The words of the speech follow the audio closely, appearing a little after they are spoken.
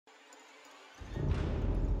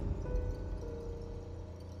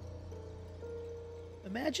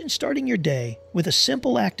Imagine starting your day with a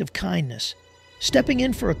simple act of kindness, stepping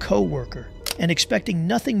in for a coworker and expecting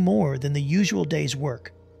nothing more than the usual day's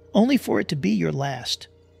work, only for it to be your last.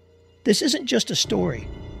 This isn't just a story.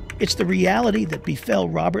 It's the reality that befell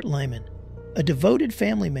Robert Limon, a devoted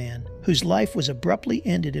family man whose life was abruptly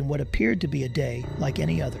ended in what appeared to be a day like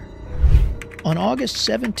any other. On August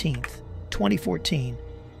 17, 2014,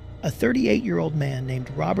 a 38-year-old man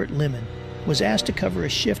named Robert Limon was asked to cover a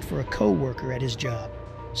shift for a co-worker at his job,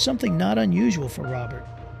 something not unusual for Robert,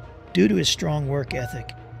 due to his strong work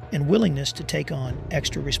ethic and willingness to take on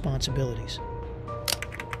extra responsibilities.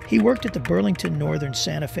 He worked at the Burlington Northern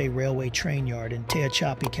Santa Fe Railway train yard in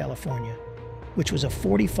Tehachapi, California, which was a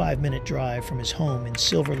 45-minute drive from his home in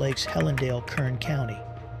Silver Lake's Helendale, Kern County,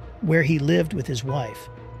 where he lived with his wife,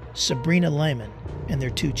 Sabrina Limon, and their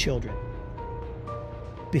 2 children.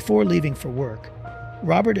 Before leaving for work,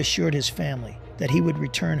 Robert assured his family that he would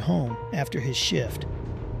return home after his shift,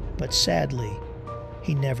 but sadly,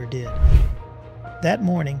 he never did. That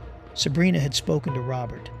morning, Sabrina had spoken to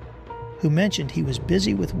Robert, who mentioned he was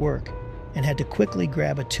busy with work and had to quickly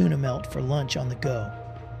grab a tuna melt for lunch on the go.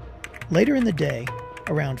 Later in the day,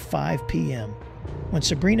 around 5 p.m., when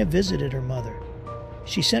Sabrina visited her mother,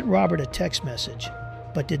 she sent Robert a text message,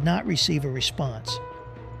 but did not receive a response.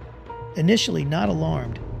 Initially not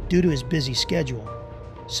alarmed due to his busy schedule,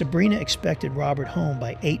 Sabrina expected Robert home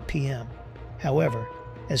by 8 p.m. However,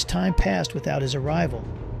 as time passed without his arrival,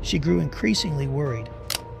 she grew increasingly worried.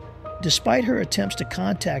 Despite her attempts to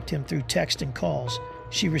contact him through text and calls,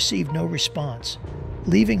 she received no response,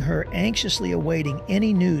 leaving her anxiously awaiting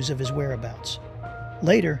any news of his whereabouts.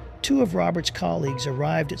 Later, 2 of Robert's colleagues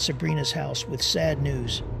arrived at Sabrina's house with sad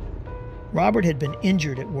news. Robert had been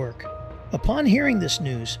injured at work. Upon hearing this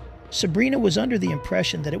news, Sabrina was under the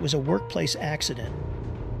impression that it was a workplace accident.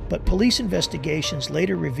 But police investigations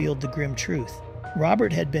later revealed the grim truth.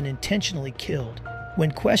 Robert had been intentionally killed.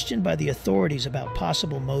 When questioned by the authorities about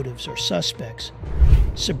possible motives or suspects,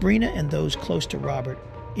 Sabrina and those close to Robert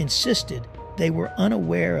insisted they were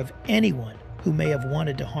unaware of anyone who may have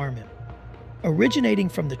wanted to harm him. Originating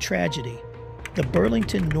from the tragedy, the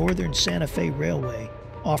Burlington Northern Santa Fe Railway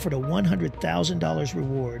offered a $100,000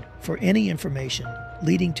 reward for any information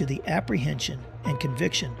leading to the apprehension and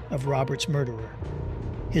conviction of Robert's murderer.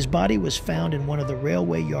 His body was found in one of the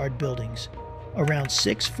railway yard buildings around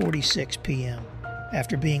 6:46 p.m.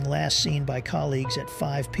 After being last seen by colleagues at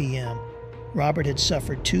 5 p.m., Robert had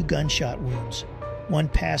suffered 2 gunshot wounds, one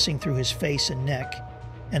passing through his face and neck,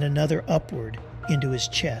 and another upward into his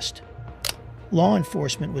chest. Law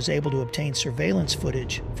enforcement was able to obtain surveillance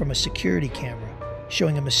footage from a security camera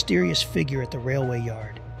showing a mysterious figure at the railway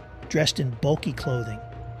yard, dressed in bulky clothing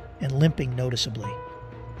and limping noticeably.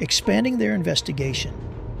 Expanding their investigation,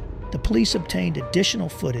 the police obtained additional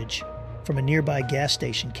footage from a nearby gas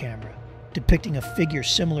station camera depicting a figure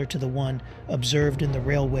similar to the one observed in the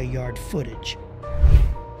railway yard footage.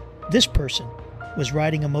 This person was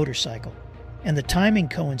riding a motorcycle, and the timing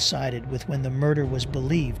coincided with when the murder was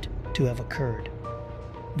believed to have occurred.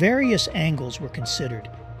 Various angles were considered,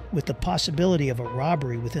 with the possibility of a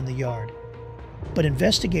robbery within the yard, but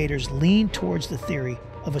investigators leaned towards the theory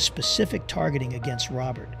of a specific targeting against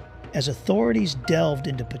Robert. As authorities delved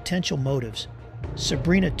into potential motives,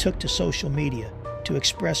 Sabrina took to social media to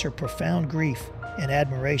express her profound grief and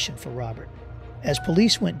admiration for Robert. As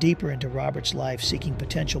police went deeper into Robert's life seeking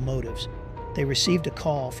potential motives, they received a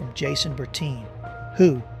call from Jason Bertine,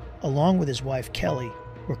 who, along with his wife Kelly,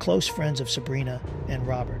 were close friends of Sabrina and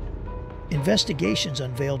Robert. Investigations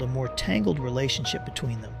unveiled a more tangled relationship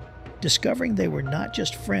between them, discovering they were not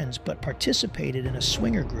just friends but participated in a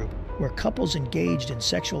swinger group where couples engaged in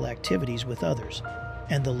sexual activities with others,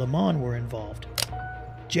 and the Limon were involved.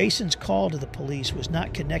 Jason's call to the police was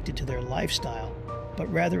not connected to their lifestyle,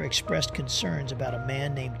 but rather expressed concerns about a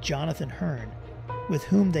man named Jonathan Hearn, with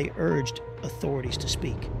whom they urged authorities to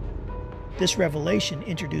speak. This revelation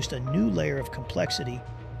introduced a new layer of complexity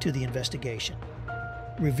to the investigation,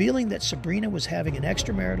 revealing that Sabrina was having an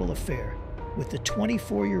extramarital affair with the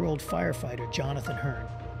 24-year-old firefighter Jonathan Hearn,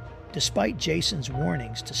 despite Jason's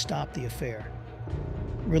warnings to stop the affair.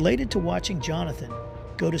 Related to watching Jonathan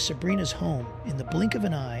go to Sabrina's home in the blink of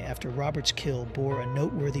an eye after Robert's kill bore a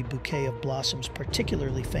noteworthy bouquet of blossoms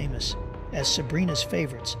particularly famous as Sabrina's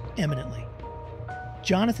favorites eminently.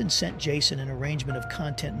 Jonathan sent Jason an arrangement of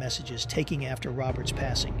content messages taking after Robert's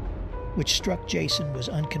passing, which struck Jason was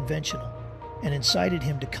unconventional and incited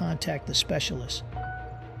him to contact the specialist.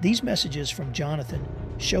 These messages from Jonathan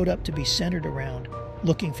showed up to be centered around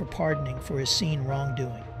looking for pardoning for his seen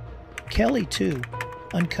wrongdoing. Kelly, too,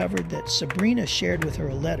 uncovered that Sabrina shared with her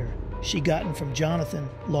a letter she'd gotten from Jonathan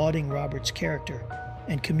lauding Robert's character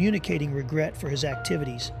and communicating regret for his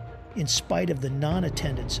activities in spite of the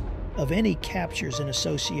non-attendance of any captures in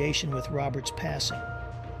association with Robert's passing.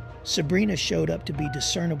 Sabrina showed up to be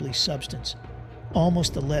discernibly substance,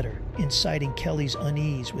 almost the letter, inciting Kelly's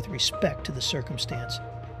unease with respect to the circumstance.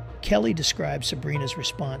 Kelly described Sabrina's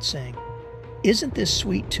response saying, "Isn't this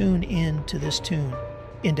sweet tune into this tune,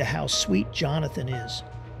 into how sweet Jonathan is?"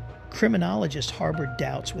 Criminologists harbored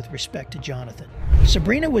doubts with respect to Jonathan.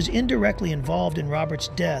 Sabrina was indirectly involved in Robert's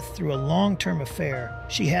death through a long-term affair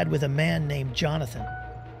she had with a man named Jonathan.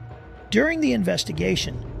 During the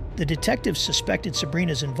investigation, the detectives suspected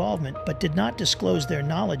Sabrina's involvement but did not disclose their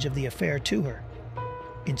knowledge of the affair to her.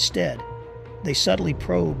 Instead, they subtly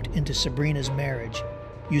probed into Sabrina's marriage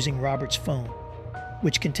using Robert's phone,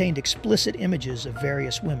 which contained explicit images of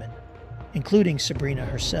various women, including Sabrina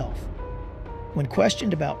herself. When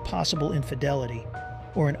questioned about possible infidelity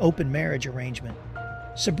or an open marriage arrangement,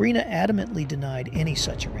 Sabrina adamantly denied any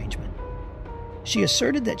such arrangement. She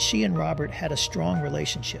asserted that she and Robert had a strong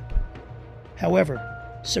relationship. However,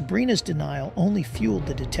 Sabrina's denial only fueled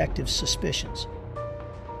the detectives' suspicions.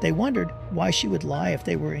 They wondered why she would lie if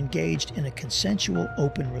they were engaged in a consensual,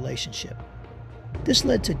 open relationship. This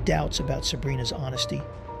led to doubts about Sabrina's honesty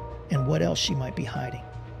and what else she might be hiding.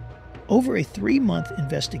 Over a 3-month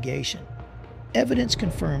investigation, evidence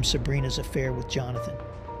confirmed Sabrina's affair with Jonathan,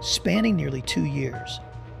 spanning nearly 2 years.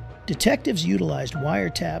 Detectives utilized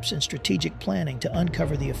wiretaps and strategic planning to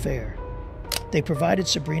uncover the affair. They provided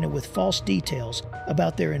Sabrina with false details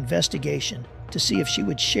about their investigation to see if she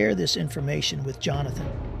would share this information with Jonathan.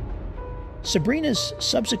 Sabrina's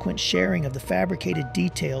subsequent sharing of the fabricated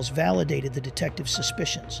details validated the detective's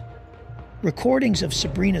suspicions. Recordings of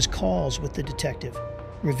Sabrina's calls with the detective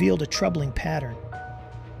revealed a troubling pattern.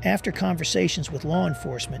 After conversations with law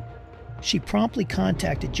enforcement, she promptly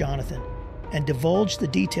contacted Jonathan and divulged the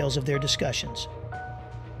details of their discussions.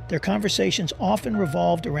 Their conversations often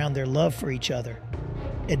revolved around their love for each other,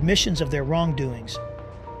 admissions of their wrongdoings,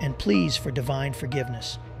 and pleas for divine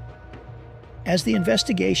forgiveness. As the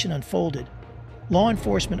investigation unfolded, law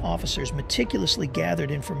enforcement officers meticulously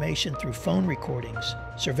gathered information through phone recordings,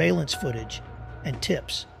 surveillance footage, and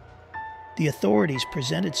tips. The authorities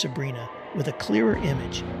presented Sabrina with a clearer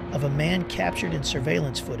image of a man captured in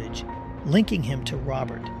surveillance footage, linking him to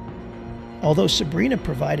Robert. Although Sabrina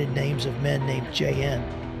provided names of men named J.N.,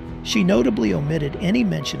 she notably omitted any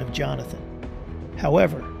mention of Jonathan.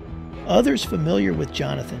 However, others familiar with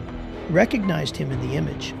Jonathan recognized him in the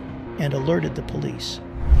image and alerted the police.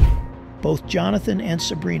 Both Jonathan and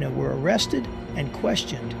Sabrina were arrested and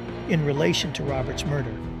questioned in relation to Robert's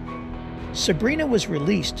murder. Sabrina was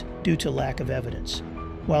released due to lack of evidence,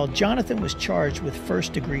 while Jonathan was charged with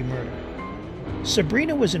first-degree murder.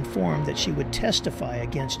 Sabrina was informed that she would testify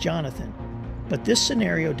against Jonathan, but this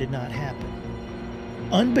scenario did not happen.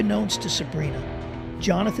 Unbeknownst to Sabrina,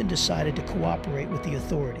 Jonathan decided to cooperate with the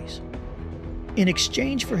authorities. In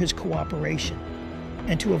exchange for his cooperation,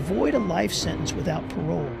 and to avoid a life sentence without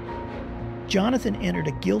parole, Jonathan entered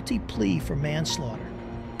a guilty plea for manslaughter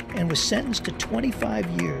and was sentenced to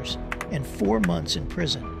 25 years and 4 months in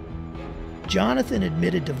prison. Jonathan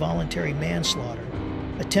admitted to voluntary manslaughter,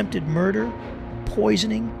 attempted murder,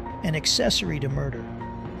 poisoning, and accessory to murder.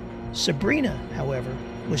 Sabrina, however,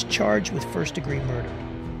 was charged with first-degree murder,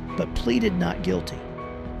 but pleaded not guilty.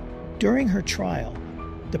 During her trial,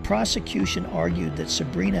 the prosecution argued that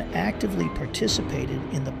Sabrina actively participated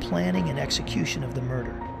in the planning and execution of the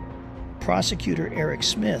murder. Prosecutor Eric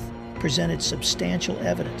Smith presented substantial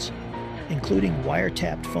evidence, including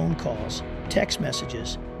wiretapped phone calls, text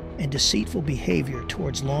messages, and deceitful behavior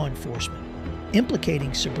towards law enforcement,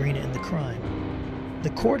 implicating Sabrina in the crime.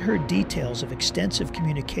 The court heard details of extensive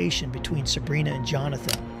communication between Sabrina and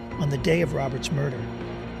Jonathan on the day of Robert's murder,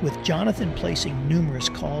 with Jonathan placing numerous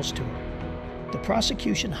calls to her. The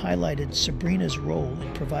prosecution highlighted Sabrina's role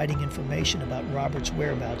in providing information about Robert's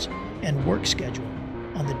whereabouts and work schedule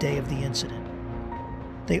on the day of the incident.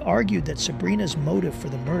 They argued that Sabrina's motive for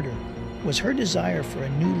the murder was her desire for a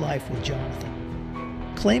new life with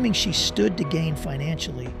Jonathan, claiming she stood to gain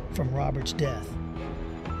financially from Robert's death.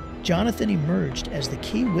 Jonathan emerged as the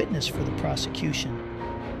key witness for the prosecution,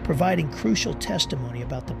 providing crucial testimony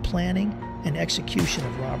about the planning and execution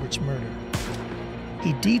of Robert's murder.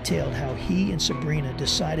 He detailed how he and Sabrina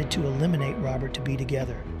decided to eliminate Robert to be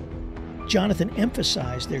together. Jonathan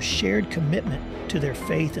emphasized their shared commitment to their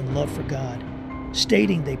faith and love for God,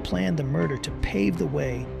 stating they planned the murder to pave the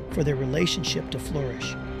way for their relationship to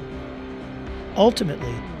flourish.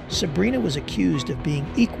 Ultimately, Sabrina was accused of being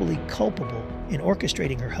equally culpable in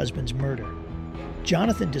orchestrating her husband's murder.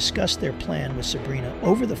 Jonathan discussed their plan with Sabrina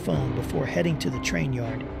over the phone before heading to the train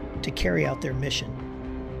yard to carry out their mission.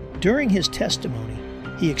 During his testimony,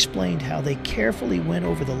 he explained how they carefully went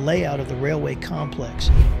over the layout of the railway complex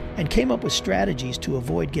and came up with strategies to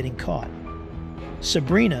avoid getting caught.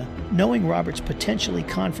 Sabrina, knowing Robert's potentially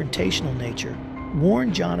confrontational nature,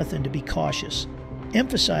 warned Jonathan to be cautious,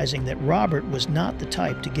 emphasizing that Robert was not the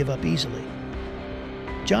type to give up easily.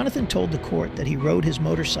 Jonathan told the court that he rode his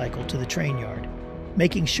motorcycle to the train yard,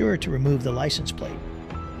 making sure to remove the license plate.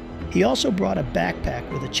 He also brought a backpack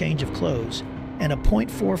with a change of clothes and a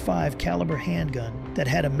 .45 caliber handgun that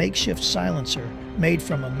had a makeshift silencer made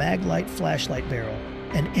from a Maglite flashlight barrel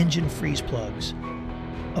and engine freeze plugs.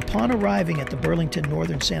 Upon arriving at the Burlington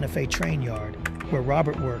Northern Santa Fe train yard, where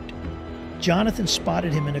Robert worked, Jonathan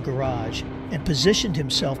spotted him in a garage and positioned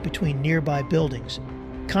himself between nearby buildings,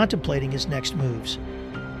 contemplating his next moves.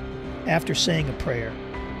 After saying a prayer,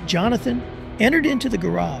 Jonathan entered into the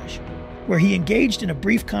garage, where he engaged in a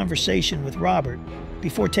brief conversation with Robert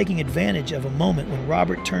before taking advantage of a moment when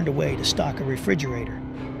Robert turned away to stock a refrigerator.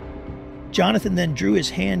 Jonathan then drew his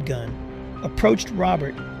handgun, approached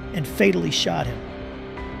Robert, and fatally shot him.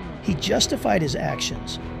 He justified his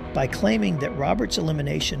actions by claiming that Robert's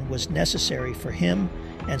elimination was necessary for him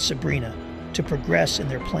and Sabrina to progress in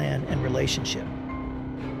their plan and relationship.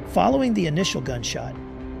 Following the initial gunshot,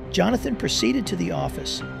 Jonathan proceeded to the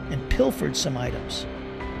office and pilfered some items,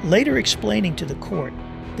 later explaining to the court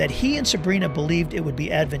that he and Sabrina believed it would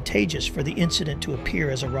be advantageous for the incident to appear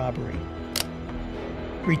as a robbery.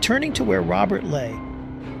 Returning to where Robert lay,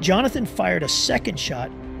 Jonathan fired a second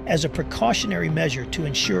shot as a precautionary measure to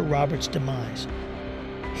ensure Robert's demise.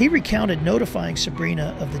 He recounted notifying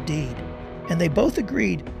Sabrina of the deed, and they both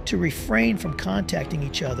agreed to refrain from contacting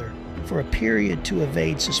each other for a period to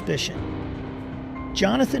evade suspicion.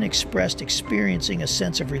 Jonathan expressed experiencing a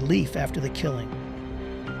sense of relief after the killing.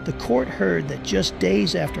 The court heard that just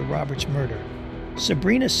days after Robert's murder,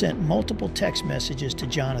 Sabrina sent multiple text messages to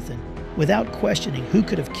Jonathan without questioning who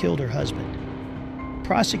could have killed her husband.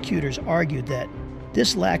 Prosecutors argued that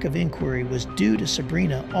this lack of inquiry was due to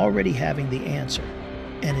Sabrina already having the answer,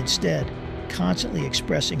 and instead constantly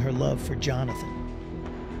expressing her love for Jonathan.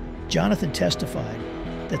 Jonathan testified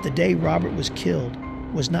that the day Robert was killed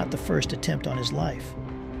was not the first attempt on his life.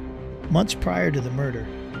 Months prior to the murder,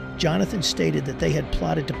 Jonathan stated that they had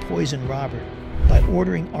plotted to poison Robert by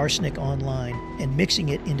ordering arsenic online and mixing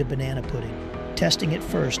it into banana pudding, testing it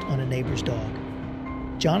first on a neighbor's dog.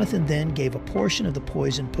 Jonathan then gave a portion of the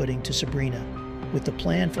poisoned pudding to Sabrina, with the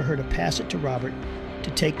plan for her to pass it to Robert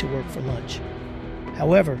to take to work for lunch.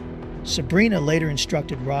 However, Sabrina later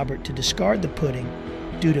instructed Robert to discard the pudding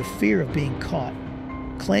due to fear of being caught,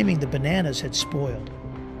 claiming the bananas had spoiled.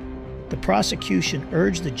 The prosecution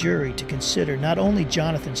urged the jury to consider not only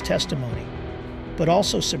Jonathan's testimony, but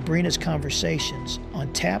also Sabrina's conversations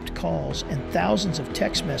on tapped calls and thousands of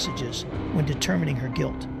text messages when determining her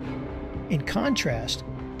guilt. In contrast,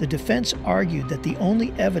 the defense argued that the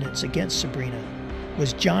only evidence against Sabrina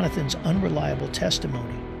was Jonathan's unreliable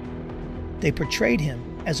testimony. They portrayed him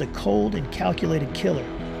as a cold and calculated killer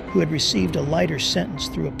who had received a lighter sentence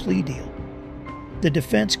through a plea deal. The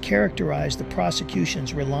defense characterized the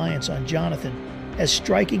prosecution's reliance on Jonathan as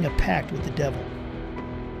striking a pact with the devil.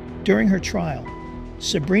 During her trial,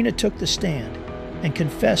 Sabrina took the stand and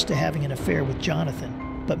confessed to having an affair with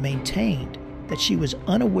Jonathan, but maintained that she was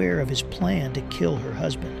unaware of his plan to kill her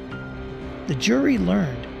husband. The jury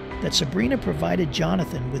learned that Sabrina provided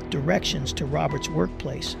Jonathan with directions to Robert's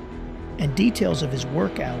workplace and details of his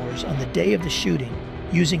work hours on the day of the shooting,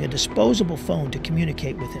 using a disposable phone to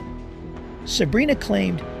communicate with him. Sabrina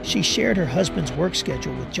claimed she shared her husband's work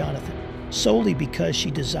schedule with Jonathan solely because she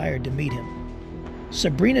desired to meet him.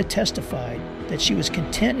 Sabrina testified that she was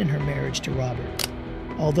content in her marriage to Robert,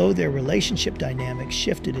 although their relationship dynamics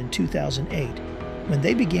shifted in 2008 when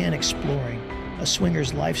they began exploring a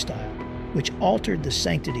swingers lifestyle, which altered the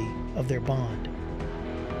sanctity of their bond.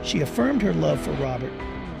 She affirmed her love for Robert,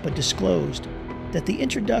 but disclosed that the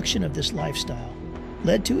introduction of this lifestyle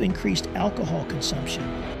led to increased alcohol consumption,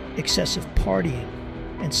 excessive partying,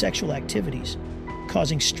 and sexual activities,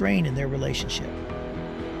 causing strain in their relationship.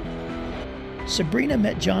 Sabrina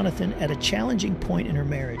met Jonathan at a challenging point in her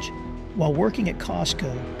marriage while working at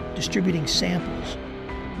Costco distributing samples,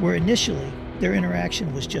 where initially their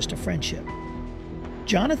interaction was just a friendship.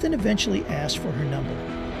 Jonathan eventually asked for her number,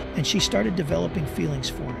 and she started developing feelings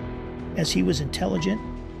for him, as he was intelligent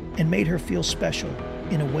and made her feel special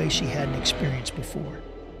in a way she hadn't experienced before.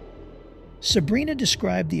 Sabrina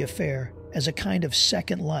described the affair as a kind of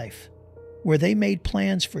second life, where they made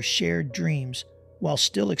plans for shared dreams while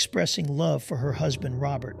still expressing love for her husband,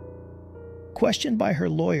 Robert. Questioned by her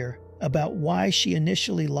lawyer about why she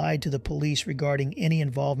initially lied to the police regarding any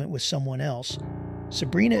involvement with someone else,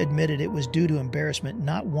 Sabrina admitted it was due to embarrassment,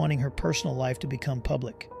 not wanting her personal life to become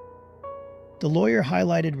public. The lawyer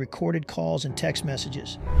highlighted recorded calls and text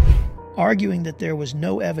messages, arguing that there was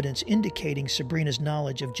no evidence indicating Sabrina's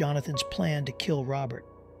knowledge of Jonathan's plan to kill Robert.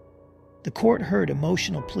 The court heard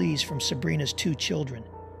emotional pleas from Sabrina's 2 children,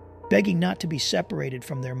 begging not to be separated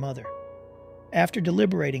from their mother. After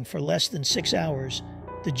deliberating for less than 6 hours,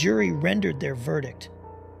 the jury rendered their verdict,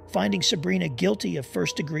 finding Sabrina guilty of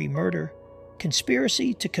first-degree murder,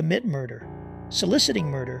 conspiracy to commit murder, soliciting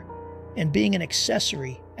murder, and being an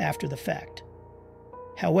accessory after the fact.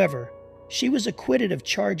 However, she was acquitted of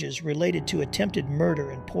charges related to attempted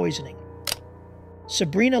murder and poisoning.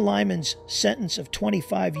 Sabrina Limon's sentence of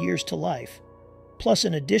 25 years to life, plus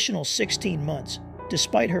an additional 16 months,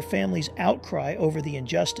 despite her family's outcry over the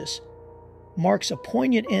injustice, marks a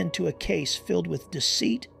poignant end to a case filled with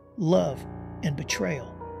deceit, love, and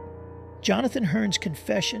betrayal. Jonathan Hearn's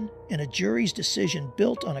confession and a jury's decision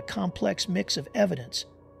built on a complex mix of evidence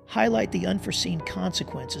highlight the unforeseen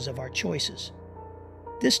consequences of our choices.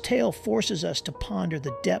 This tale forces us to ponder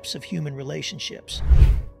the depths of human relationships.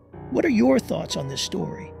 What are your thoughts on this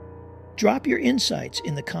story? Drop your insights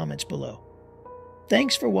in the comments below.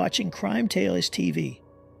 Thanks for watching Crime Tales TV.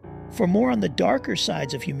 For more on the darker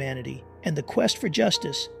sides of humanity and the quest for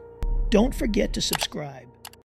justice, don't forget to subscribe.